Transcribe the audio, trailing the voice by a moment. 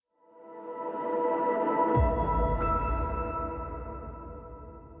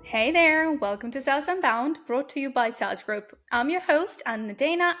Hey there, welcome to SaaS Unbound, brought to you by SaaS Group. I'm your host, Anna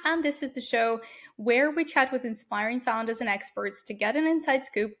Dana, and this is the show where we chat with inspiring founders and experts to get an inside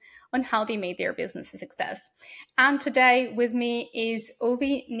scoop on how they made their business a success. And today with me is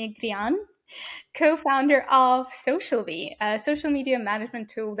Ovi Negrean, co-founder of SocialBee, a social media management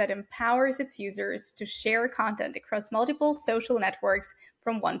tool that empowers its users to share content across multiple social networks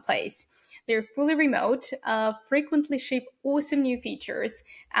from one place. They're fully remote, frequently ship awesome new features,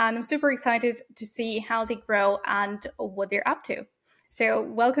 and I'm super excited to see how they grow and what they're up to. So,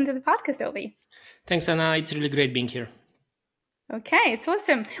 welcome to the podcast, Ovi. Thanks, Anna. It's really great being here. Okay, it's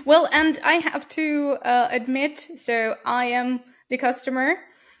awesome. Well, and I have to admit, so I am the customer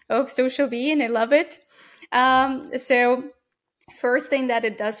of SocialBee and I love it. So, first thing that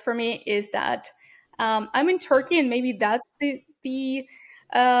it does for me is that I'm in Turkey, and maybe that's the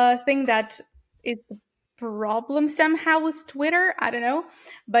thing that is the problem somehow with Twitter. I don't know,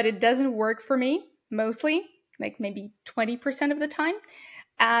 but it doesn't work for me mostly, like maybe 20% of the time.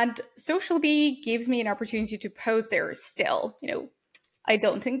 And SocialBee gives me an opportunity to post there still. I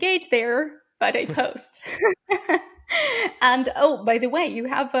don't engage there, but I post. And oh, by the way, you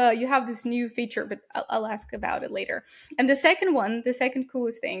have this new feature, but I'll ask about it later. And the second one, the second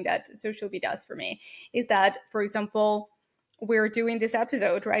coolest thing that SocialBee does for me is that, for example, we're doing this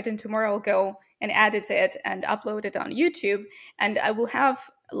episode, right? And tomorrow I'll go and edit it and upload it on YouTube, and I will have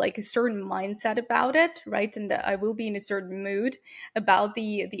like a certain mindset about it, right? And I will be in a certain mood about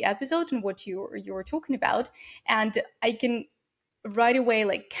the episode and what you're talking about, and I can right away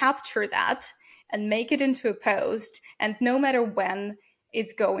like capture that and make it into a post, and no matter when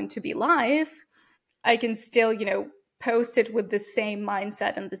it's going to be live, I can still post it with the same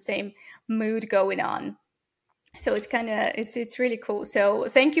mindset and the same mood going on. So it's really cool. So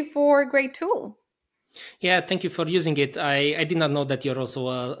thank you for a great tool. Yeah, thank you for using it. I did not know that you're also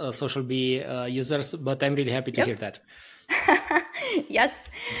a Social Bee user, but I'm really happy to Yep. hear that. Yes.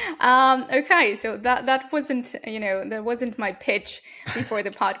 Okay, so that wasn't my pitch before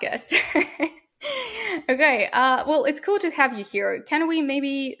the podcast. Okay, well, it's cool to have you here. Can we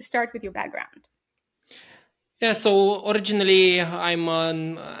maybe start with your background? Yeah, so originally I'm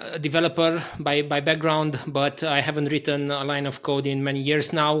a developer by background, but I haven't written a line of code in many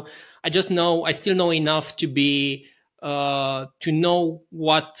years now. I still know enough to know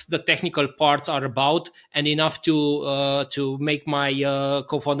what the technical parts are about, and enough to make my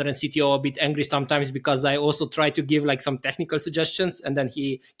co-founder and CTO a bit angry sometimes, because I also try to give like some technical suggestions, and then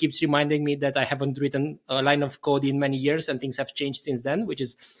he keeps reminding me that I haven't written a line of code in many years and things have changed since then, which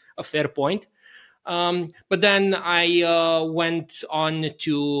is a fair point. But then I went on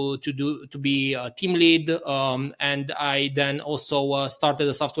to be a team lead, and I then also started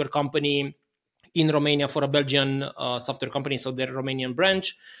a software company in Romania for a Belgian software company, so their Romanian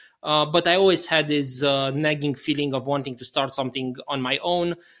branch. But I always had this nagging feeling of wanting to start something on my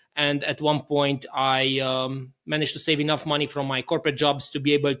own. And at one point, I managed to save enough money from my corporate jobs to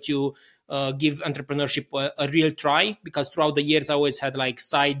be able to give entrepreneurship a real try, because throughout the years I always had like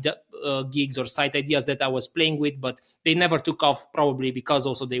side gigs or side ideas that I was playing with, but they never took off, probably because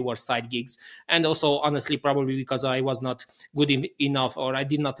also they were side gigs, and also honestly probably because I was not enough, or I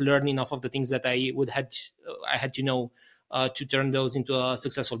did not learn enough of the things that I had to know to turn those into a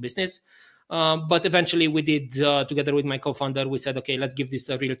successful business. But eventually we did, together with my co-founder, we said, okay, let's give this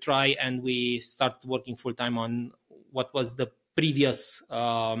a real try, and we started working full time on what was the previous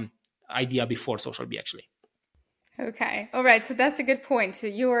idea before Social Bee, actually. Okay. All right. So that's a good point. So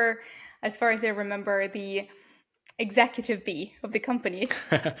you're, as far as I remember, the executive bee of the company,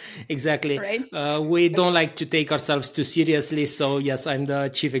 Exactly. right? We don't like to take ourselves too seriously, so yes, I'm the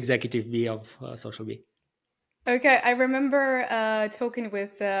chief executive bee of Social Bee. Okay. I remember talking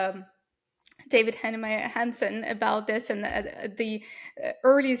with David Hansen about this, and at the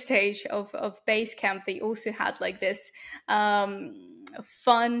early stage of Basecamp, they also had like this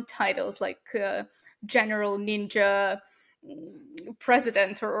fun titles like General Ninja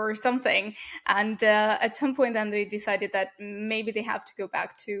President or something. And at some point, then they decided that maybe they have to go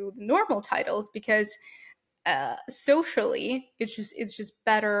back to the normal titles, because socially it's just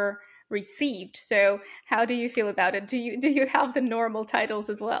better received. So how do you feel about it? Do you have the normal titles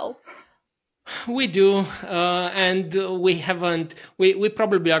as well? We do, and we haven't. We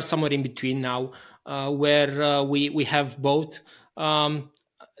probably are somewhere in between now, where we have both.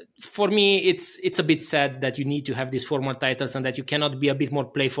 for me, it's a bit sad that you need to have these formal titles and that you cannot be a bit more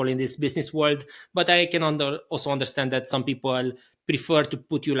playful in this business world. But I can also understand that some people prefer to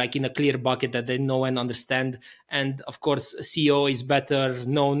put you like in a clear bucket that they know and understand. And of course, CEO is better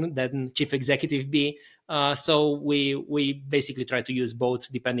known than chief executive be. So we basically try to use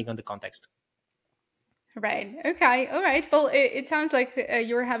both depending on the context. Right. Okay. All right. Well, it sounds like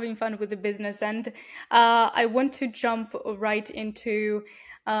you're having fun with the business, and I want to jump right into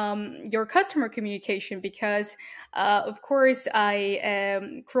your customer communication because, of course,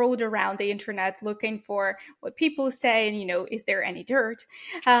 I crawled around the internet looking for what people say, and is there any dirt?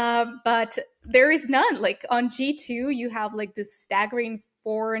 But there is none. Like on G2, you have like this staggering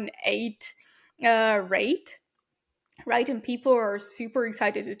 4 and 8 rate, right? And people are super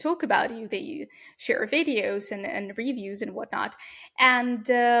excited to talk about you. They share videos and reviews and whatnot. And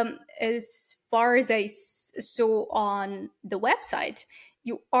as far as I saw on the website,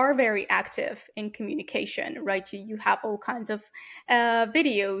 you are very active in communication, right? You have all kinds of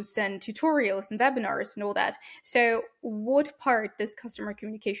videos and tutorials and webinars and all that. So what part does customer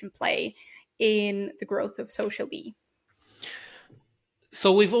communication play in the growth of Social Bee?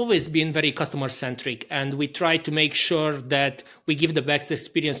 So we've always been very customer centric, and we try to make sure that we give the best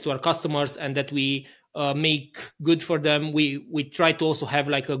experience to our customers and that we make good for them. We try to also have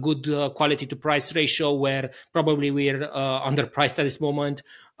like a good quality to price ratio where probably we're underpriced at this moment,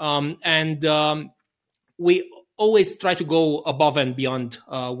 and we always try to go above and beyond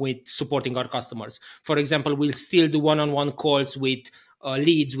with supporting our customers. For example, we'll still do one-on-one calls with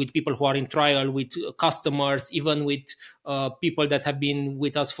leads, with people who are in trial, with customers, even with people that have been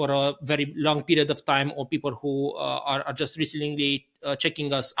with us for a very long period of time, or people who are just recently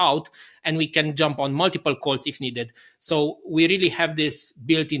checking us out, and we can jump on multiple calls if needed. So we really have this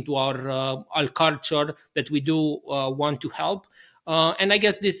built into our culture that we do want to help. And I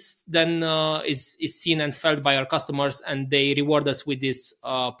guess this then is seen and felt by our customers, and they reward us with these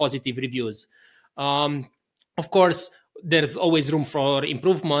positive reviews. Of course, there's always room for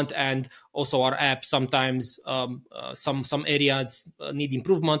improvement, and also our app sometimes some areas need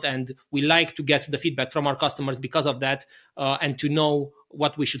improvement, and we like to get the feedback from our customers because of that, and to know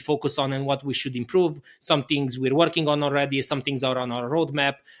what we should focus on and what we should improve. Some things we're working on already, some things are on our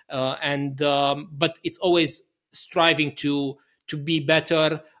roadmap, and but it's always striving to be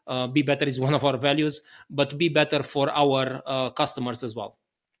better. Be better is one of our values, but to be better for our customers as well.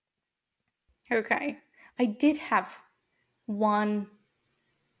 Okay. I did have one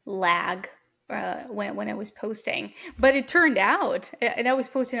lag when I was posting, but it turned out, and I was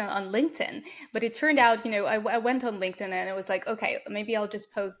posting on LinkedIn, but it turned out, I went on LinkedIn and I was like, okay, maybe I'll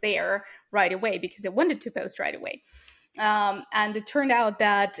just post there right away because I wanted to post right away. And it turned out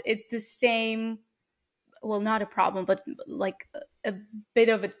that it's the same, well, not a problem, but like a bit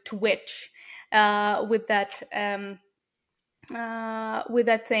of a twitch with that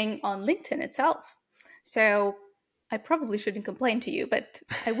thing on LinkedIn itself. So I probably shouldn't complain to you, but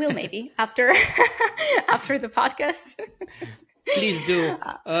I will maybe after after the podcast. Please do.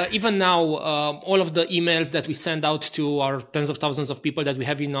 Even now, all of the emails that we send out to our tens of thousands of people that we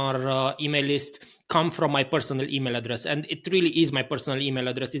have in our email list come from my personal email address. And it really is my personal email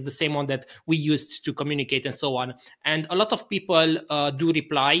address. It's the same one that we used to communicate and so on. And a lot of people do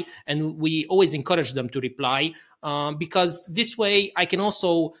reply, and we always encourage them to reply because this way I can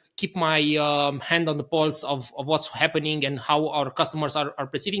also keep my hand on the pulse of what's happening and how our customers are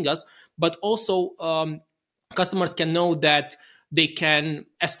perceiving us. But also customers can know that they can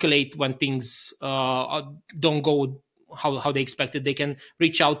escalate when things don't go how they expected. They can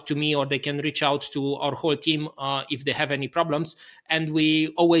reach out to me, or they can reach out to our whole team if they have any problems, and we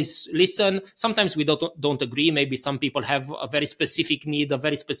always listen. Sometimes we don't agree. Maybe some people have a very specific need, a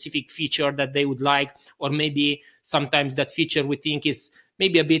very specific feature that they would like, or maybe sometimes that feature we think is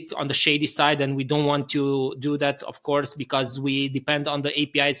maybe a bit on the shady side, and we don't want to do that, of course, because we depend on the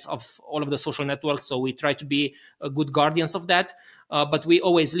APIs of all of the social networks. So we try to be good guardians of that. But we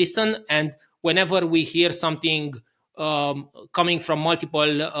always listen, and whenever we hear something coming from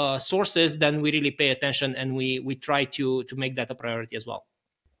multiple sources, then we really pay attention, and we try to make that a priority as well.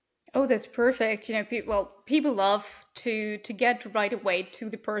 Oh, that's perfect. People love to get right away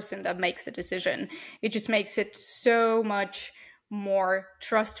to the person that makes the decision. It just makes it so much more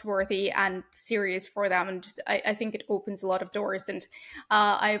trustworthy and serious for them, and just I think it opens a lot of doors. And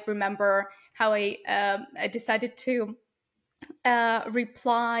I remember how I decided to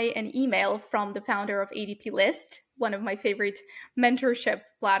reply an email from the founder of ADP List, one of my favorite mentorship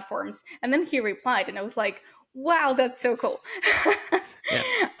platforms, and then he replied, and I was like, wow, that's so cool.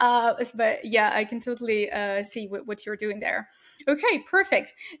 Yeah. But yeah, I can totally see what you're doing there. Okay,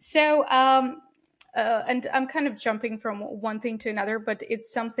 perfect. So, and I'm kind of jumping from one thing to another, but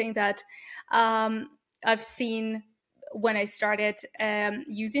it's something that I've seen when I started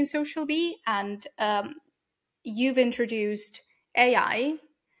using Social Bee, and you've introduced AI,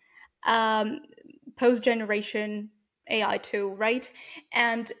 um, post generation AI tool, right?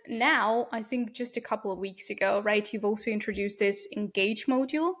 And now, I think just a couple of weeks ago, right, you've also introduced this engage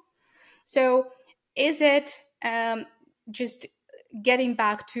module. So, is it just getting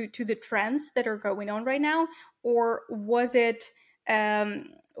back to the trends that are going on right now, or was it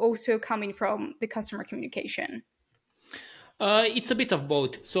also coming from the customer communication? It's a bit of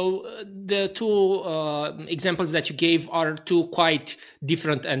both. So the two examples that you gave are two quite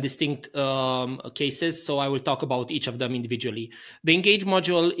different and distinct cases. So I will talk about each of them individually. The Engage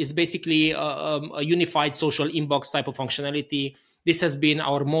module is basically a unified social inbox type of functionality. This has been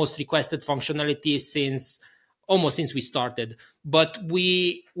our most requested functionality since almost since we started, but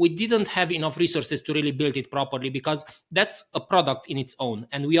we didn't have enough resources to really build it properly, because that's a product in its own,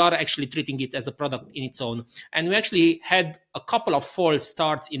 and we are actually treating it as a product in its own. And we actually had a couple of false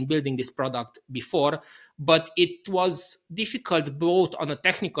starts in building this product before, but it was difficult both on a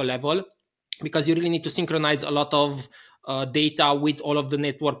technical level, because you really need to synchronize a lot of data with all of the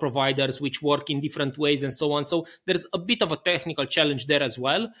network providers, which work in different ways and so on. So there's a bit of a technical challenge there as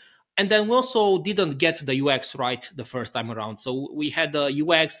well. And then we also didn't get the UX right the first time around. So we had the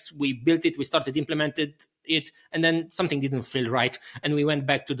UX, we built it, we started implemented it, and then something didn't feel right, and we went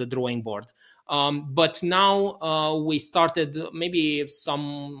back to the drawing board. But now we started maybe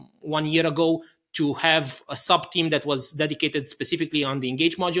some 1 year ago to have a sub team that was dedicated specifically on the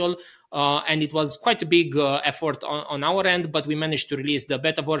Engage module. And it was quite a big effort on our end, but we managed to release the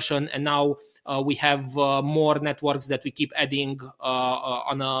beta version. And now we have more networks that we keep adding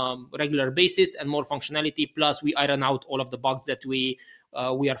on a regular basis, and more functionality. Plus, we iron out all of the bugs that we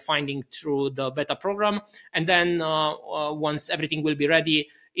are finding through the beta program. And then once everything will be ready,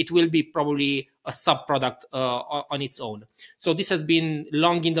 it will be probably a sub product on its own. So this has been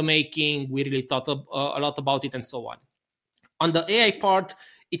long in the making. We really thought a lot about it and so on. On the AI part,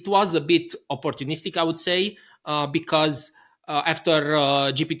 it was a bit opportunistic, I would say, because after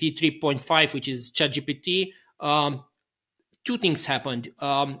GPT 3.5, which is ChatGPT, two things happened.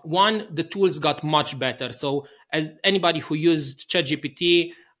 One, the tools got much better. So, as anybody who used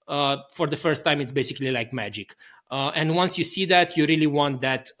ChatGPT for the first time, it's basically like magic. And once you see that, you really want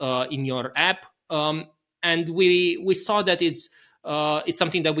that in your app. And we saw that it's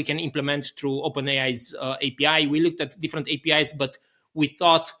something that we can implement through OpenAI's API. We looked at different APIs, but we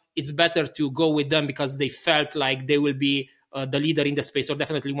thought it's better to go with them because they felt like they will be the leader in the space, or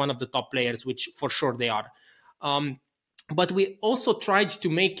definitely one of the top players, which for sure they are. But we also tried to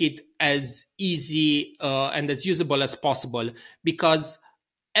make it as easy and as usable as possible, because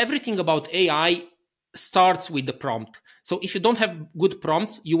everything about AI starts with the prompt. So if you don't have good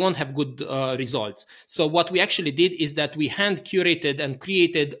prompts, you won't have good results. So what we actually did is that we hand curated and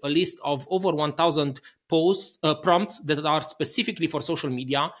created a list of over 1,000 post prompts that are specifically for social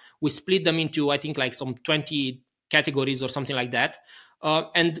media. We split them into, I think, like some 20 categories or something like that.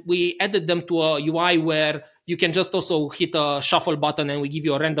 And we added them to a UI where you can just also hit a shuffle button and we give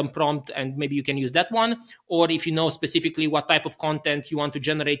you a random prompt, and maybe you can use that one. Or if you know specifically what type of content you want to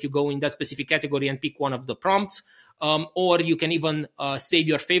generate, you go in that specific category and pick one of the prompts. Or you can even save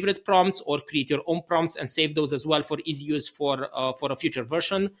your favorite prompts or create your own prompts and save those as well for easy use for a future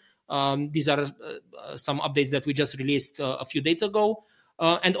version. These are some updates that we just released a few days ago.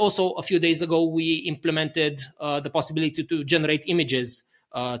 And also, a few days ago, we implemented the possibility to generate images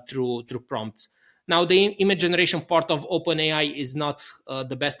through prompts. Now, the image generation part of OpenAI is not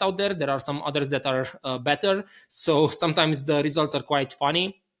the best out there. There are some others that are better. So sometimes the results are quite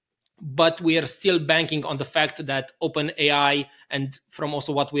funny. But we are still banking on the fact that OpenAI, and from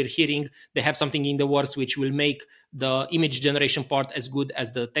also what we're hearing, they have something in the works which will make the image generation part as good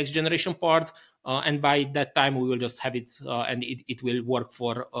as the text generation part. And by that time, we will just have it and it will work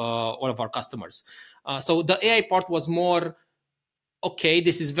for all of our customers. So the AI part was more, okay,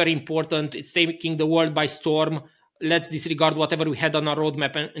 this is very important. It's taking the world by storm. Let's disregard whatever we had on our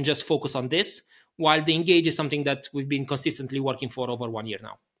roadmap and just focus on this. While the Engage is something that we've been consistently working for over 1 year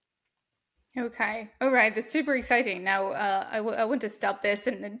now. Okay. All right. That's super exciting. Now, I want to stop this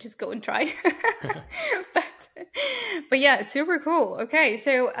and just go and try. but, but yeah, super cool. Okay.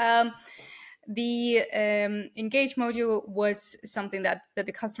 So, the Engage module was something that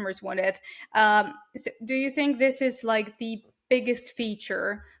the customers wanted. So do you think this is like the biggest feature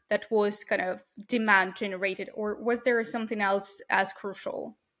that was kind of demand generated, or was there something else as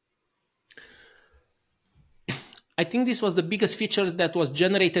crucial? I think this was the biggest features that was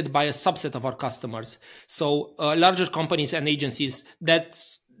generated by a subset of our customers. So larger companies and agencies,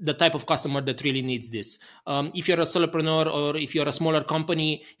 that's the type of customer that really needs this. If you're a solopreneur or if you're a smaller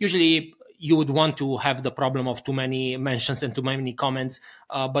company, usually you would want to have the problem of too many mentions and too many comments,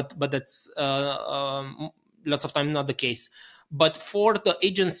 but that's lots of time not the case. But for the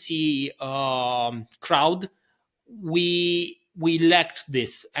agency crowd, we lacked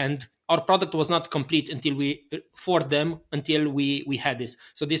this, and our product was not complete until we had this.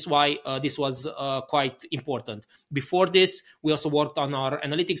 So this why this was quite important. Before this, we also worked on our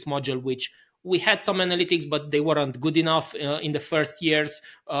analytics module, which we had some analytics, but they weren't good enough in the first years.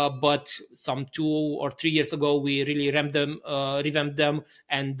 But some 2 or 3 years ago, we really revamped them,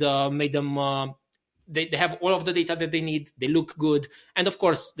 and made them. They have all of the data that they need. They look good, and of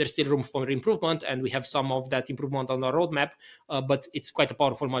course, there's still room for improvement, and we have some of that improvement on our roadmap. But it's quite a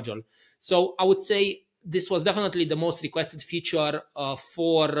powerful module. So I would say this was definitely the most requested feature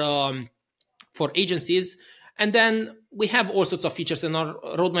for agencies. And then we have all sorts of features, and our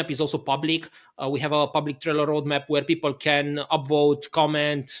roadmap is also public. We have a public Trello roadmap where people can upvote,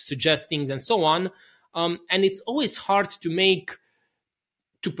 comment, suggest things, and so on. And it's always hard to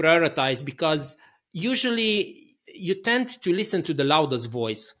prioritize, because usually you tend to listen to the loudest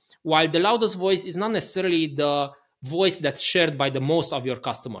voice, while the loudest voice is not necessarily the voice that's shared by the most of your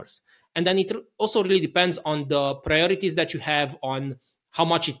customers. And then it also really depends on the priorities that you have, on how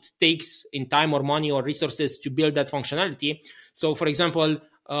much it takes in time or money or resources to build that functionality. So for example,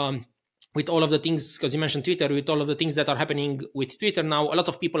 with all of the things, because you mentioned Twitter, with all of the things that are happening with Twitter now, a lot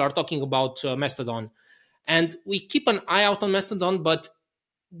of people are talking about Mastodon, and we keep an eye out on Mastodon, but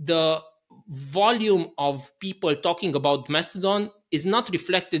the volume of people talking about Mastodon is not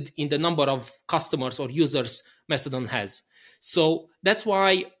reflected in the number of customers or users Mastodon has. So that's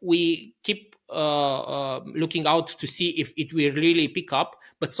why we keep looking out to see if it will really pick up.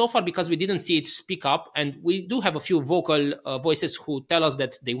 But so far, because we didn't see it pick up, and we do have a few vocal voices who tell us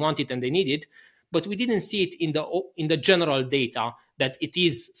that they want it and they need it, but we didn't see it in the general data that it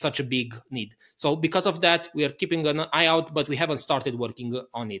is such a big need. So because of that, we are keeping an eye out, but we haven't started working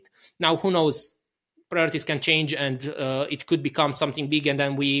on it. Now, who knows? Priorities can change, and it could become something big, and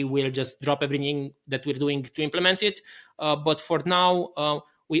then we will just drop everything that we're doing to implement it. But for now,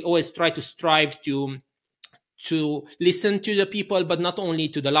 we always try to strive to listen to the people, but not only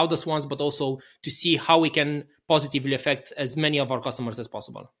to the loudest ones, but also to see how we can positively affect as many of our customers as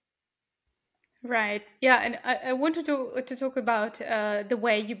possible. Right. Yeah, and I wanted to talk about the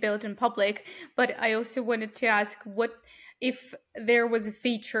way you build in public, but I also wanted to ask what if there was a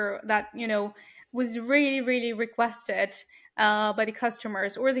feature that was really really requested by the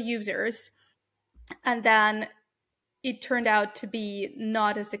customers or the users, and then it turned out to be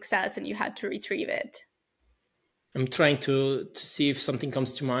not a success, and you had to retrieve it. I'm trying to see if something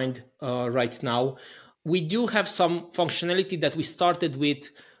comes to mind right now. We do have some functionality that we started with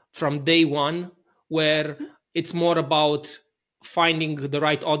from day one, where it's more about finding the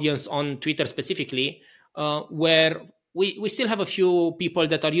right audience on Twitter specifically, where we still have a few people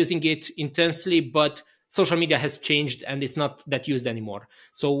that are using it intensely, but social media has changed and it's not that used anymore.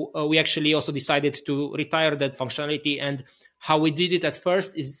 So we actually also decided to retire that functionality. And how we did it at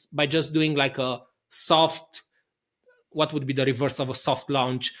first is by just doing like a soft, what would be the reverse of a soft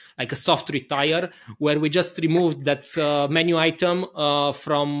launch, like a soft retire, where we just removed that menu item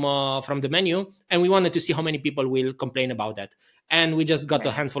from the menu, and we wanted to see how many people will complain about that. And we just got a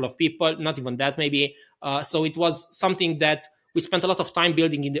Right. handful of people, not even that maybe. So it was something that we spent a lot of time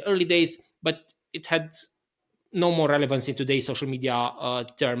building in the early days, but it had no more relevance in today's social media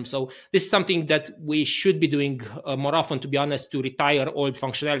term. So this is something that we should be doing more often, to be honest, to retire old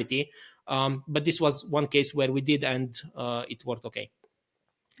functionality. But this was one case where we did, and it worked okay.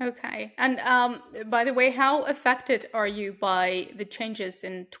 Okay. And by the way, how affected are you by the changes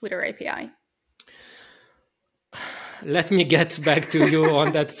in Twitter API? Let me get back to you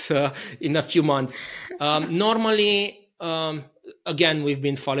on that in a few months. Normally, again, we've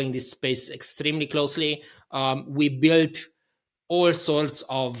been following this space extremely closely. We built all sorts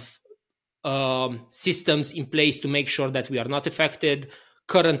of systems in place to make sure that we are not affected.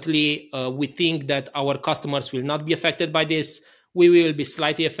 Currently, we think that our customers will not be affected by this. We will be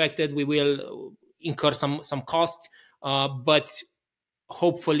slightly affected. We will incur some cost, but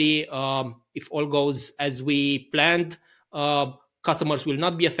hopefully, if all goes as we planned, customers will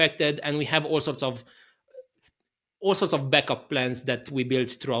not be affected, and we have all sorts of backup plans that we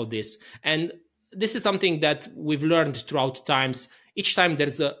built throughout this. And this is something that we've learned throughout times. Each time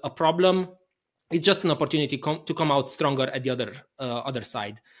there's a problem, it's just an opportunity to come out stronger at the other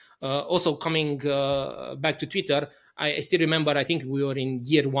side. Also, coming back to Twitter, I still remember, I think we were in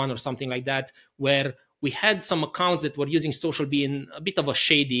year one or something like that, where we had some accounts that were using social B in a bit of a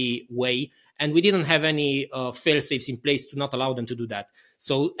shady way, and we didn't have any fail safes in place to not allow them to do that.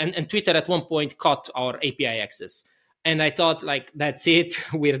 So, and Twitter at one point cut our API access. And I thought, like, that's it,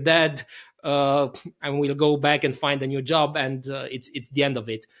 we're dead, and we'll go back and find a new job, and it's the end of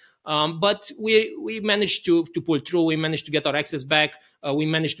it. But we managed to pull through. We managed to get our access back. We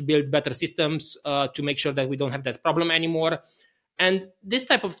managed to build better systems to make sure that we don't have that problem anymore. And this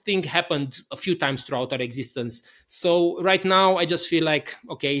type of thing happened a few times throughout our existence. So right now, I just feel like,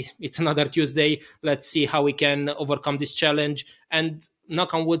 okay, it's another Tuesday. Let's see how we can overcome this challenge. And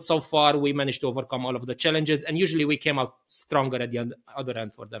knock on wood, so far, we managed to overcome all of the challenges. And usually we came out stronger at the other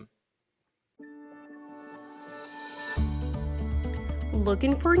end for them.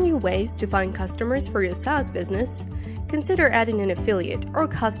 Looking for new ways to find customers for your SaaS business? Consider adding an affiliate or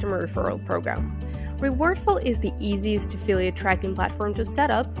customer referral program. Rewardful is the easiest affiliate tracking platform to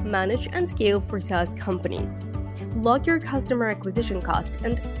set up, manage, and scale for SaaS companies. Log your customer acquisition cost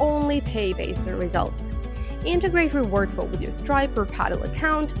and only pay based on results. Integrate Rewardful with your Stripe or Paddle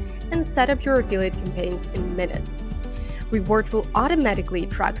account and set up your affiliate campaigns in minutes. Rewardful automatically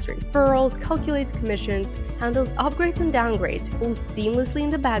tracks referrals, calculates commissions, handles upgrades and downgrades all seamlessly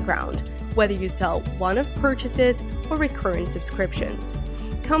in the background, whether you sell one-off purchases or recurring subscriptions.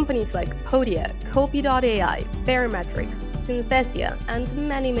 Companies like Podia, Copy.ai, Barometrics, Synthesia, and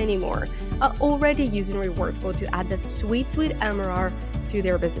many, many more are already using Rewardful to add that sweet MRR to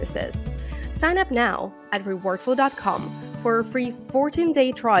their businesses. Sign up now at rewardful.com for a free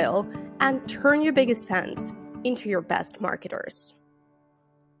 14-day trial and turn your biggest fans into your best marketers.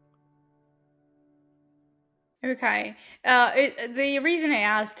 Okay. The reason I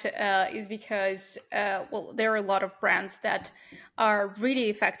asked is because, there are a lot of brands that are really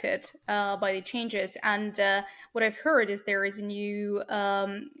affected by the changes. And what I've heard is there is a new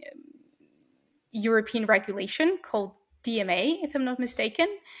European regulation called DMA, if I'm not mistaken,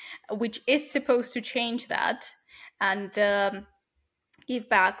 which is supposed to change that and give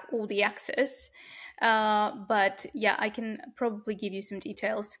back all the access. But yeah, I can probably give you some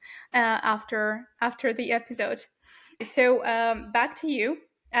details after the episode. So back to you.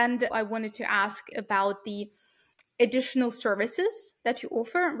 And I wanted to ask about the additional services that you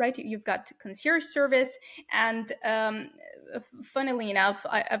offer, right? You've got concierge service. And funnily enough,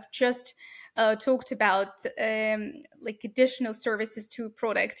 I've just talked about like additional services to a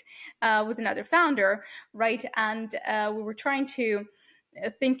product with another founder, right? And we were trying to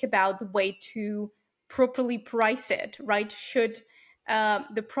think about the way to properly price it, right? Should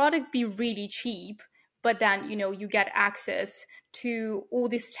the product be really cheap, but then, you get access to all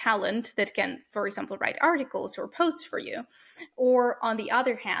this talent that can, for example, write articles or posts for you? Or on the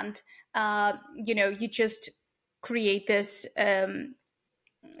other hand, you just create this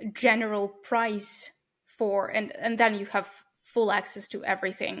general price for, and then you have full access to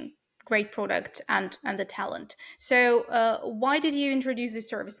everything, great product and the talent. So why did you introduce this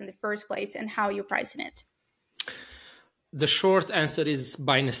service in the first place, and how are you pricing it? The short answer is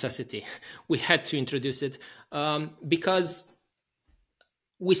by necessity. We had to introduce it because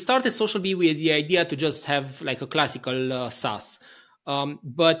we started Social Bee with the idea to just have like a classical SaaS.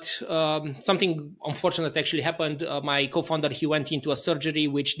 But something unfortunate actually happened. My co-founder, he went into a surgery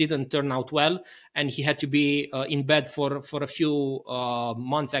which didn't turn out well, and he had to be in bed for a few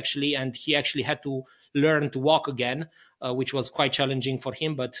months actually, and he actually had to learn to walk again, which was quite challenging for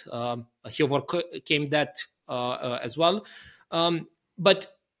him, but he overcame that as well.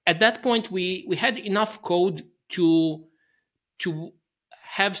 But at that point, we had enough code to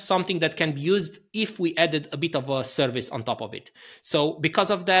have something that can be used if we added a bit of a service on top of it. So because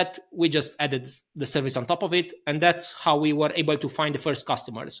of that, we just added the service on top of it. And that's how we were able to find the first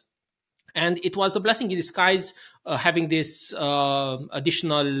customers. And it was a blessing in disguise having this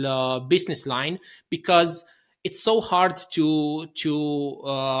additional business line, because it's so hard to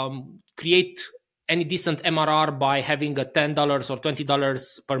create any decent MRR by having a $10 or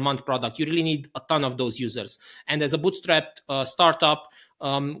 $20 per month product. You really need a ton of those users. And as a bootstrapped startup,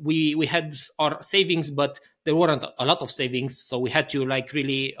 we had our savings, but there weren't a lot of savings. So we had to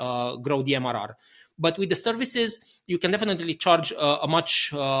really grow the MRR. But with the services, you can definitely charge a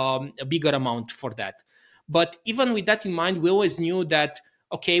much bigger amount for that. But even with that in mind, we always knew that,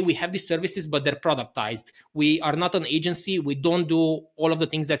 okay, we have these services, but they're productized. We are not an agency. We don't do all of the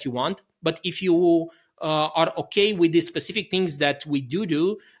things that you want. But if you are okay with the specific things that we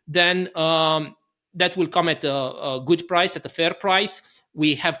do, then that will come at a good price, at a fair price.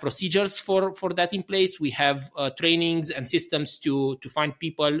 We have procedures for that in place. We have trainings and systems to find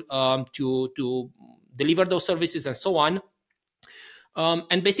people to deliver those services and so on.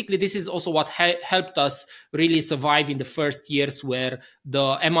 And basically, this is also what helped us really survive in the first years, where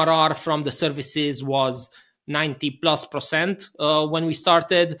the MRR from the services was 90+% when we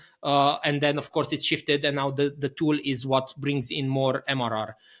started. And then, of course, it shifted, and now the tool is what brings in more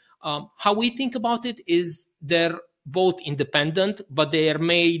MRR. How we think about it is they're both independent, but they are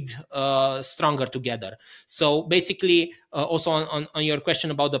made stronger together. So basically, also on your question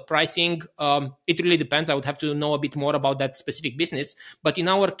about the pricing, it really depends. I would have to know a bit more about that specific business. But in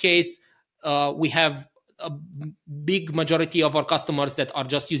our case, we have a big majority of our customers that are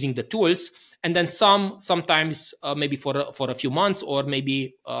just using the tools, and then sometimes maybe for a few months, or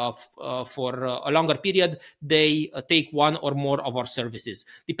maybe for a longer period, they take one or more of our services,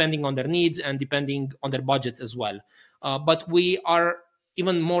 depending on their needs and depending on their budgets as well. But we are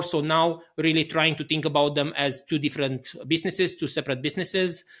even more so now really trying to think about them as two different businesses, two separate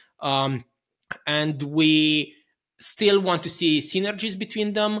businesses, and we still want to see synergies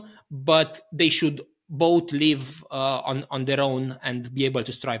between them, but they should both live on their own and be able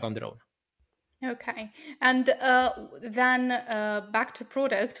to strive on their own. Okay. And then back to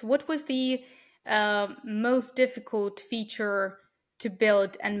product, what was the most difficult feature to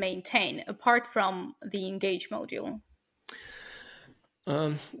build and maintain, apart from the Engage module?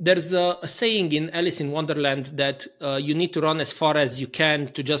 There's a saying in Alice in Wonderland that you need to run as far as you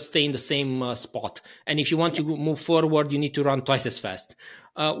can to just stay in the same spot. And if you want to move forward, you need to run twice as fast,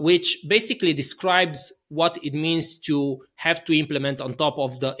 which basically describes what it means to have to implement on top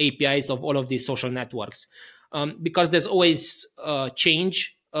of the APIs of all of these social networks. Because there's always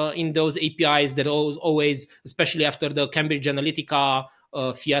change in those APIs. There's always, especially after the Cambridge Analytica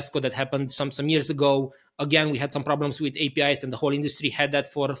fiasco that happened some years ago. Again, we had some problems with APIs, and the whole industry had that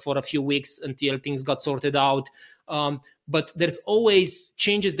for a few weeks until things got sorted out. But there's always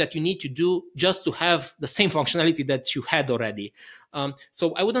changes that you need to do just to have the same functionality that you had already.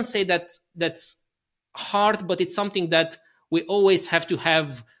 So I wouldn't say that that's hard, but it's something that we always have to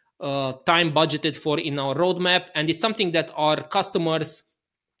have time budgeted for in our roadmap, and it's something that our customers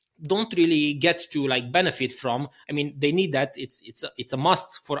don't really get to like benefit from. I mean, they need that. It's a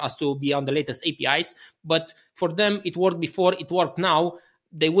must for us to be on the latest APIs, but for them, it worked before, it worked now.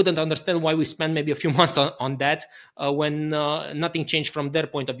 They wouldn't understand why we spend maybe a few months on that when nothing changed from their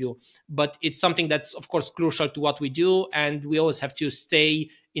point of view. But it's something that's, of course, crucial to what we do, and we always have to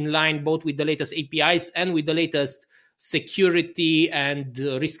stay in line both with the latest APIs and with the latest security and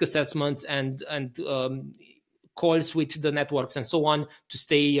risk assessments and calls with the networks and so on to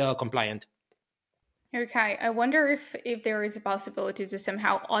stay compliant. Okay, I wonder if there is a possibility to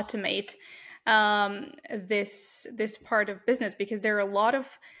somehow automate this part of business, because there are a lot of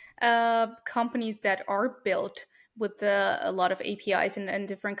companies that are built with a lot of APIs and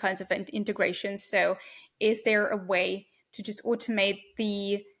different kinds of integrations. So is there a way to just automate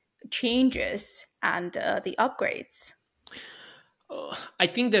the changes and the upgrades? I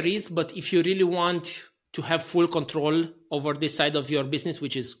think there is, but if you really want to have full control over this side of your business,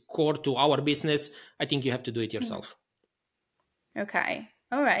 which is core to our business, I think you have to do it yourself. Okay.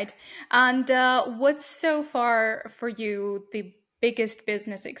 All right. And what's so far for you the biggest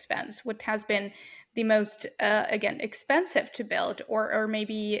business expense? What has been the most, again, expensive to build or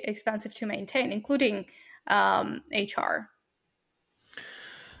maybe expensive to maintain, including HR?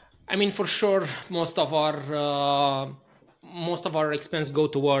 I mean, for sure, most of our expense go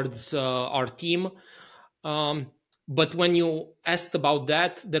towards our team. But when you asked about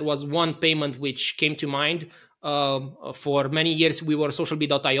that, there was one payment which came to mind. For many years, we were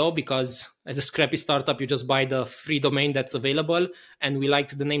socialbee.io because as a scrappy startup, you just buy the free domain that's available. And we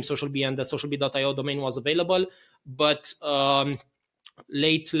liked the name socialbee, and the socialbee.io domain was available. But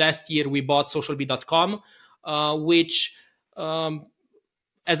late last year, we bought socialbee.com, which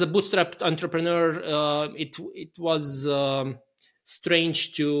as a bootstrapped entrepreneur, it was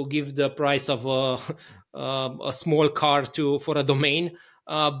strange to give the price of a small car for a domain,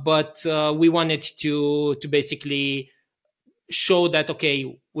 but we wanted to basically show that,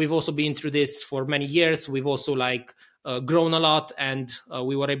 okay, we've also been through this for many years. We've also grown a lot, and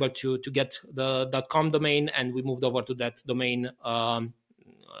we were able to get the .com domain, and we moved over to that domain a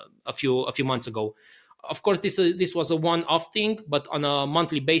few months ago. Of course, this was a one-off thing, but on a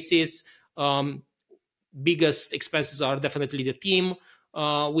monthly basis, biggest expenses are definitely the team.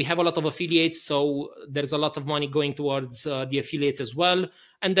 We have a lot of affiliates, so there's a lot of money going towards the affiliates as well.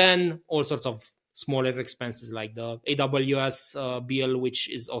 And then all sorts of smaller expenses like the AWS bill, which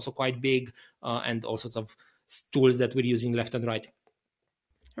is also quite big, and all sorts of tools that we're using left and right.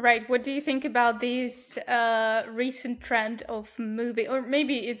 Right. What do you think about this recent trend of moving, or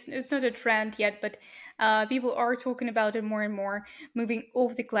maybe it's not a trend yet, but people are talking about it more and more, moving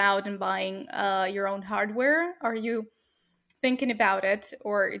off the cloud and buying your own hardware? Are you thinking about it,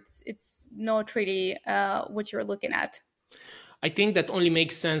 or it's not really what you're looking at? I think that only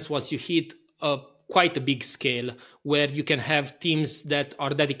makes sense once you hit quite a big scale where you can have teams that are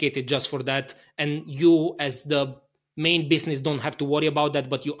dedicated just for that, and you as the main business don't have to worry about that,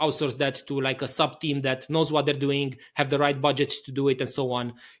 but you outsource that to like a sub team that knows what they're doing, have the right budget to do it, and so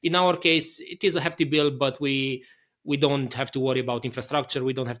on. In our case, it is a hefty bill, but we don't have to worry about infrastructure.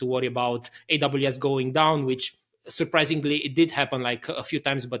 We don't have to worry about AWS going down, which surprisingly it did happen like a few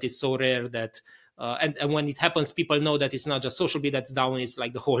times, but it's so rare that and when it happens, people know that it's not just social media that's down, it's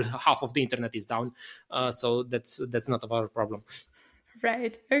like the whole half of the internet is down. So that's not our problem.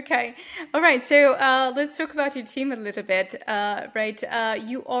 Right. Okay. All right. So let's talk about your team a little bit. Right.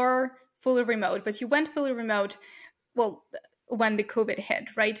 You are fully remote, but you went fully remote, well, when the COVID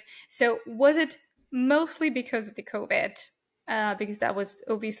hit, right? So was it mostly because of the COVID? Because that was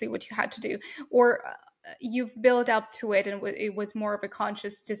obviously what you had to do, or you've built up to it, and it was more of a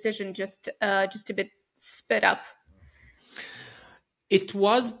conscious decision, just a bit sped up? It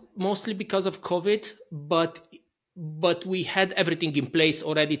was mostly because of COVID, but we had everything in place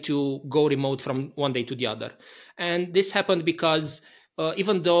already to go remote from one day to the other. And this happened because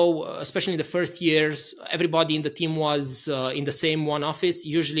even though, especially in the first years, everybody in the team was in the same one office,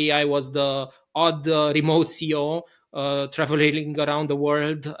 usually I was the odd remote CEO, traveling around the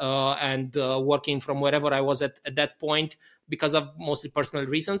world and working from wherever I was at that point because of mostly personal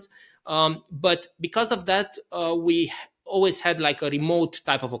reasons. But because of that, we always had like a remote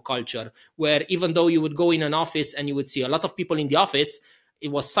type of a culture where even though you would go in an office and you would see a lot of people in the office,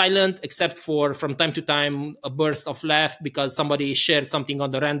 it was silent except for from time to time a burst of laugh because somebody shared something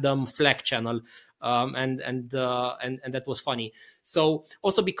on the random Slack channel, and that was funny. So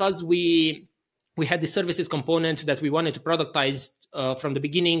also because we had the services component that we wanted to productize from the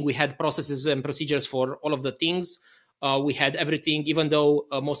beginning, we had processes and procedures for all of the things. We had everything, even though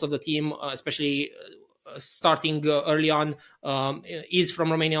most of the team, especially starting early on, is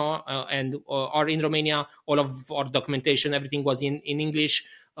from Romania and are in Romania. All of our documentation, everything was in English.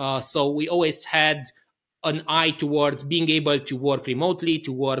 So we always had an eye towards being able to work remotely,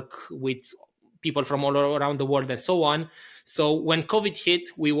 to work with people from all around the world and so on. So when COVID hit,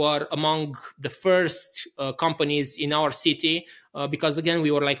 we were among the first companies in our city because again,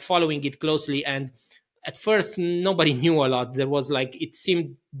 we were like following it closely. And at first, nobody knew a lot. There was like, it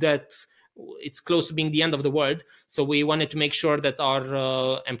seemed that it's close to being the end of the world. So we wanted to make sure that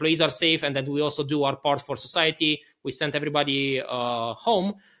our employees are safe and that we also do our part for society. We sent everybody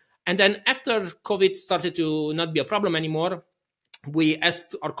home. And then after COVID started to not be a problem anymore, we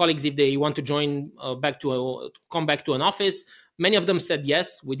asked our colleagues if they want to join come back to an office. Many of them said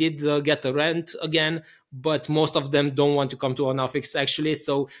yes. We did get a rent again, but most of them don't want to come to an office actually.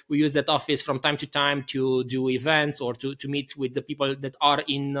 So we use that office from time to time to do events or to meet with the people that are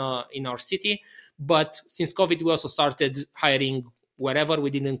in our city. But since COVID, we also started hiring wherever. We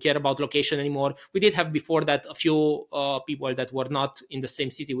didn't care about location anymore. We did have before that a few people that were not in the same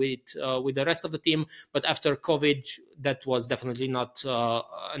city with the rest of the team, but after COVID, that was definitely not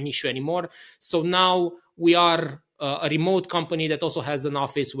an issue anymore. So now we are a remote company that also has an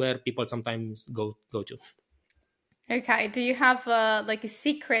office where people sometimes go to. Okay. Do you have like a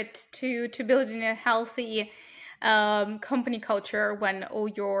secret to building a healthy company culture when all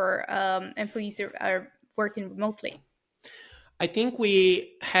your employees are working remotely? I think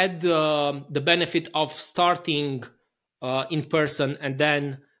we had the benefit of starting in person, and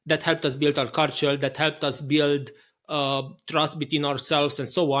then that helped us build our culture, that helped us build trust between ourselves and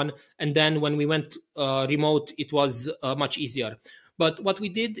so on. And then when we went remote, it was much easier. But what we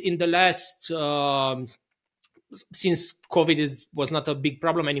did in the last, since COVID was not a big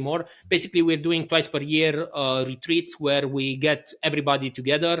problem anymore, basically we're doing twice per year retreats where we get everybody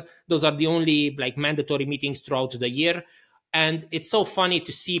together. Those are the only like mandatory meetings throughout the year. And it's so funny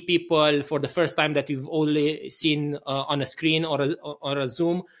to see people for the first time that you've only seen on a screen or a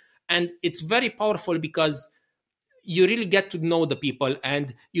Zoom. And it's very powerful because you really get to know the people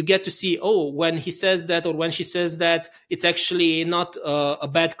and you get to see, oh, when he says that or when she says that, it's actually not a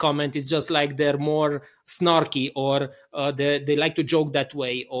bad comment. It's just like they're more snarky or they like to joke that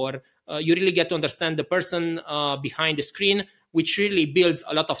way, or you really get to understand the person behind the screen. which really builds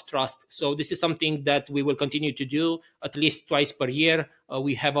a lot of trust. So this is something that we will continue to do at least twice per year.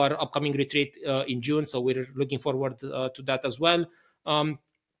 We have our upcoming retreat in June, so we're looking forward to that as well.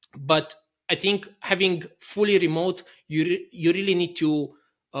 But I think having fully remote, you really need to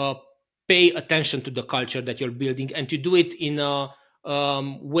uh, pay attention to the culture that you're building, and to do it in a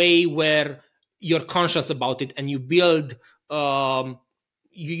way where you're conscious about it, and you build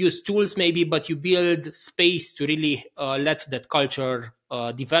you use tools maybe, but you build space to really let that culture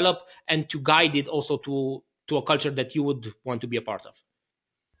develop, and to guide it also to a culture that you would want to be a part of.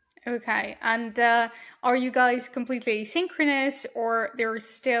 Okay. And are you guys completely synchronous, or there are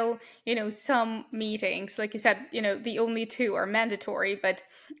still, some meetings? Like you said, the only two are mandatory, but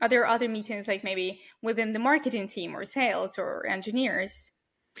are there other meetings, like maybe within the marketing team or sales or engineers?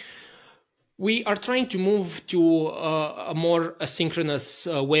 We are trying to move to a more asynchronous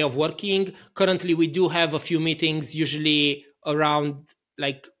way of working. Currently, we do have a few meetings, usually around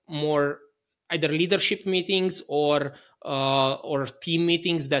like more either leadership meetings or team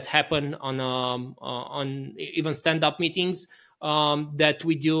meetings that happen on even stand up meetings that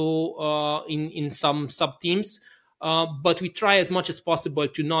we do in some sub teams. But we try as much as possible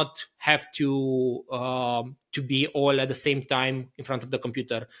to not have to be all at the same time in front of the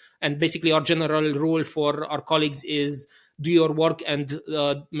computer. And basically, our general rule for our colleagues is do your work and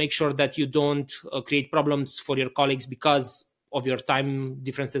make sure that you don't create problems for your colleagues because of your time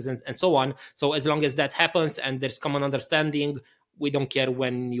differences and so on. So as long as that happens and there's common understanding, we don't care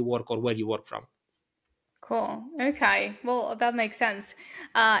when you work or where you work from. Cool. Okay. Well, that makes sense.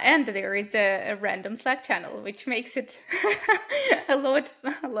 And there is a random Slack channel, which makes it a lot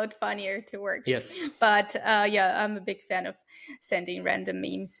funnier to work. Yes. But yeah, I'm a big fan of sending random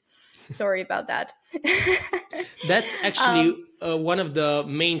memes. Sorry about that. That's actually one of the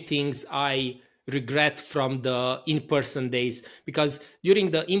main things I regret from the in-person days, because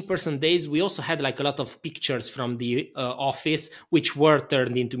during the in-person days we also had like a lot of pictures from the office which were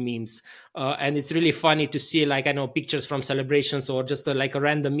turned into memes, and it's really funny to see, like, I know, pictures from celebrations or just like a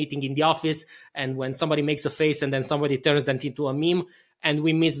random meeting in the office, and when somebody makes a face and then somebody turns that into a meme, and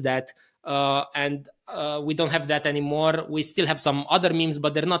we miss that. And we don't have that anymore. We still have some other memes,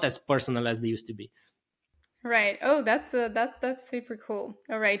 but they're not as personal as they used to be. Right. Oh, that's super cool.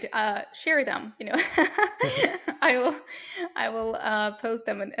 All right. Share them. I will post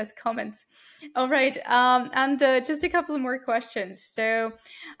them as comments. All right. And just a couple of more questions. So,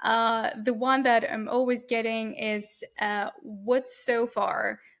 the one that I'm always getting is, what's so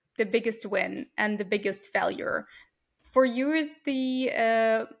far the biggest win and the biggest failure for you as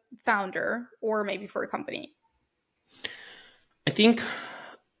the founder, or maybe for a company? I think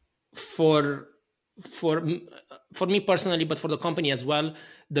for for for me personally, but for the company as well,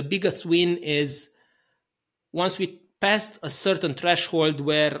 the biggest win is once we passed a certain threshold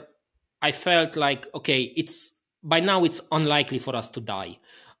where I felt like, okay, it's by now it's unlikely for us to die.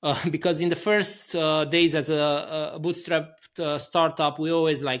 Because in the first days as a bootstrapped startup, we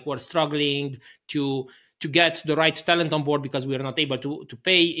always like were struggling to get the right talent on board because we were not able to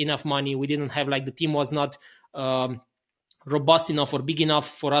pay enough money. We didn't have, like, the team was not robust enough or big enough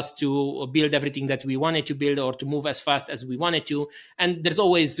for us to build everything that we wanted to build or to move as fast as we wanted to. And there's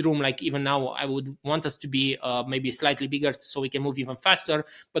always room, like even now I would want us to be maybe slightly bigger so we can move even faster,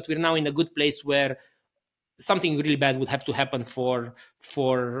 but we're now in a good place where something really bad would have to happen for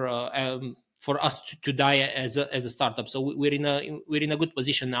us to die as a startup. So we're in a good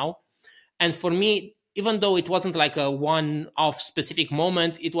position now. And for me, even though it wasn't like a one-off specific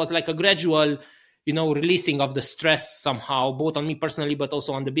moment, it was like a gradual, releasing of the stress somehow, both on me personally, but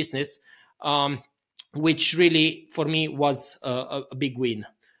also on the business, which really for me was a big win.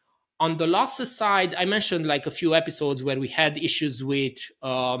 On the losses side, I mentioned like a few episodes where we had issues with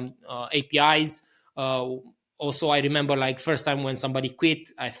APIs. Also, I remember, like, first time when somebody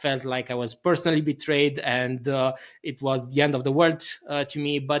quit, I felt like I was personally betrayed, and it was the end of the world to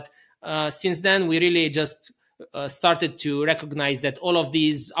me. But since then, we really just started to recognize that all of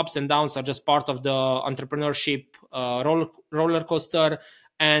these ups and downs are just part of the entrepreneurship roller coaster,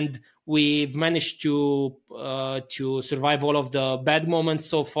 and we've managed to survive all of the bad moments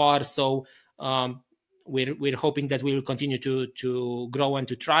so far. So we're hoping that we will continue to grow and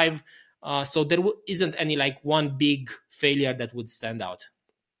to thrive. So there isn't any like one big failure that would stand out.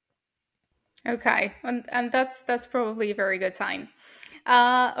 Okay, and that's probably a very good sign.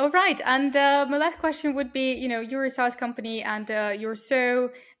 All right, and my last question would be, you're a SaaS company, and you're so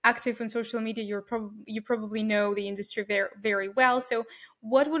active on social media. You probably know the industry very very well. So,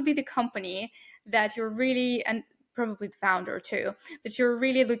 what would be the company that you're really, and probably the founder too, that you're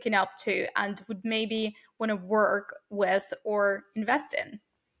really looking up to and would maybe want to work with or invest in?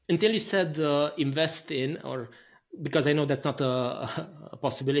 Until you said invest in, or because I know that's not a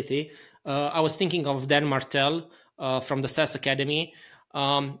possibility, I was thinking of Dan Martell from the SaaS Academy.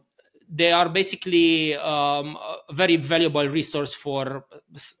 They are basically a very valuable resource for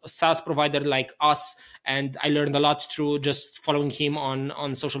a SaaS provider like us. And I learned a lot through just following him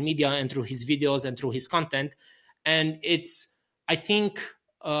on social media and through his videos and through his content. And it's, I think,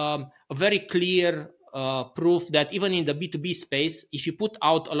 a very clear proof that even in the B2B space, if you put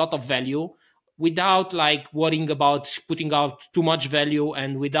out a lot of value without like worrying about putting out too much value,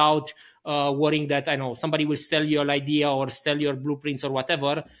 and without worrying that, I know, somebody will steal your idea or steal your blueprints or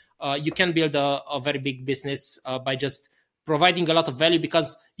whatever, you can build a very big business by just providing a lot of value,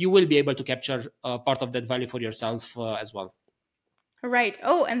 because you will be able to capture part of that value for yourself as well. Right.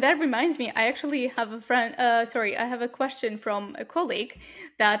 Oh, and that reminds me, I actually have a friend, I have a question from a colleague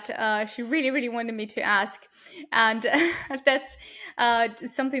that she really, really wanted me to ask. And that's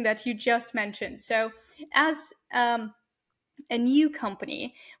something that you just mentioned. So as a new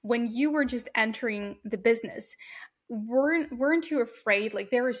company, when you were just entering the business, weren't you afraid? Like,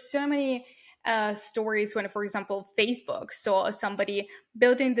 there were so many stories when, for example, Facebook saw somebody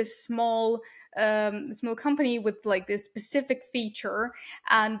building this small company with like this specific feature,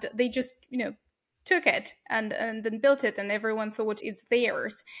 and they just took it and then built it, and everyone thought it's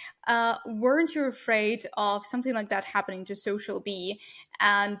theirs. Weren't you afraid of something like that happening to Social Bee?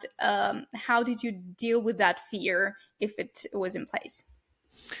 And how did you deal with that fear if it was in place?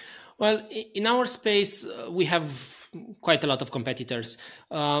 Well, in our space, we have quite a lot of competitors,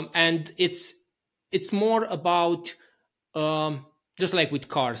 and it's more about just like with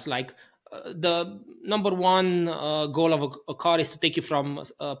cars. Like the number one goal of a car is to take you from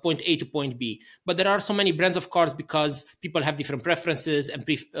point A to point B. But there are so many brands of cars because people have different preferences and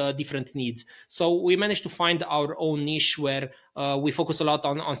different needs. So we managed to find our own niche where we focus a lot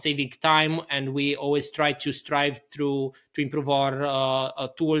on saving time, and we always try to strive to improve our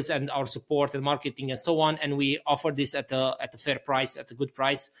tools and our support and marketing and so on. And we offer this at a fair price, at a good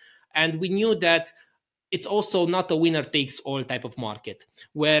price. And we knew that it's also not a winner takes all type of market,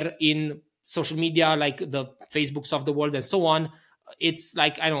 where in social media, like the Facebooks of the world and so on, it's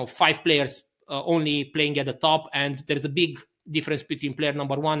like, I don't know, 5 players only playing at the top. And there's a big difference between player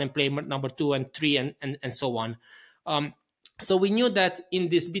number 1 and player number 2 and 3 and so on. So we knew that in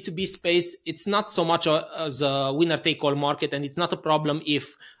this B2B space, it's not so much as a winner take all market. And it's not a problem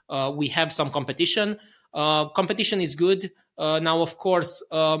if we have some competition. Competition is good. Now, of course,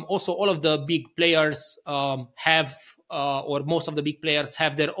 also all of the big players have, or most of the big players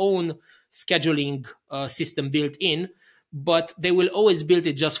have their own scheduling system built in, but they will always build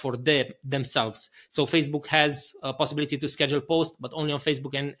it just for themselves. So Facebook has a possibility to schedule posts, but only on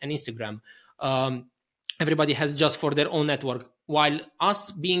Facebook and Instagram. Everybody has just for their own network. While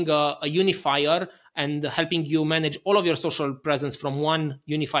us being a unifier and helping you manage all of your social presence from one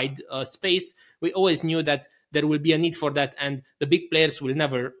unified space, we always knew that there will be a need for that, and the big players will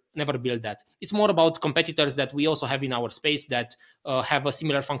never build that. It's more about competitors that we also have in our space that have a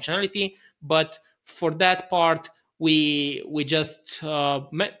similar functionality. But for that part, we just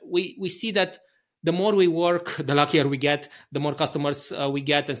we see that the more we work, the luckier we get, the more customers we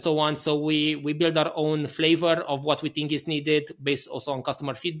get, and so on. So we build our own flavor of what we think is needed based also on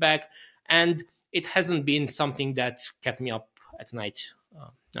customer feedback. And it hasn't been something that kept me up at night.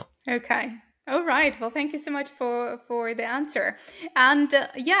 No. Okay. All right. Well, thank you so much for the answer. And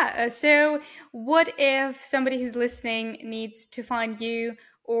so what if somebody who's listening needs to find you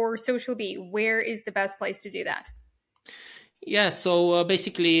or Social Bee? Where is the best place to do that? Yeah, so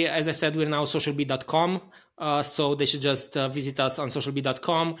basically, as I said, we're now socialbee.com. So they should just visit us on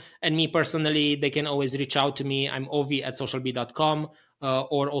socialbee.com. And me personally, they can always reach out to me. I'm ovi@socialbee.com,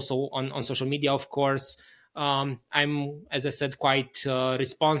 or also on social media, of course. I'm, as I said, quite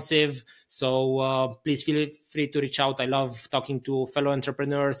responsive. So please feel free to reach out. I love talking to fellow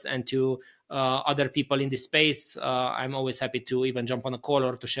entrepreneurs and to other people in this space. I'm always happy to even jump on a call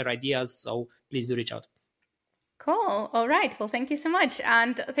or to share ideas. So please do reach out. Cool. All right. Well, thank you so much.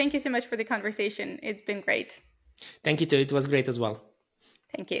 And thank you so much for the conversation. It's been great. Thank you too. It was great as well.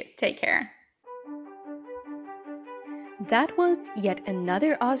 Thank you. Take care. That was yet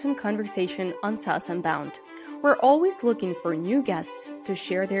another awesome conversation on SaaS Unbound. We're always looking for new guests to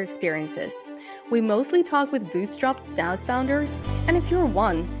share their experiences. We mostly talk with bootstrapped SaaS founders, and if you're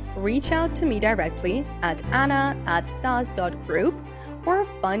one, reach out to me directly at anna@saas.group or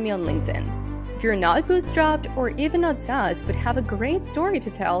find me on LinkedIn. If you're not bootstrapped or even not SaaS but have a great story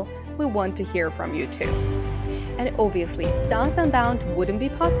to tell, we want to hear from you too. And obviously, SaaS Unbound wouldn't be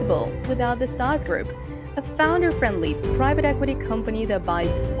possible without the SaaS Group, a founder-friendly private equity company that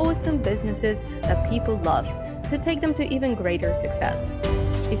buys awesome businesses that people love to take them to even greater success.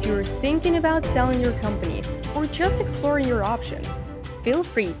 If you're thinking about selling your company or just exploring your options, feel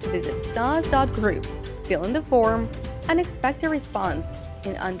free to visit saas.group, fill in the form, and expect a response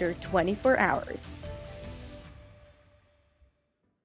in under 24 hours.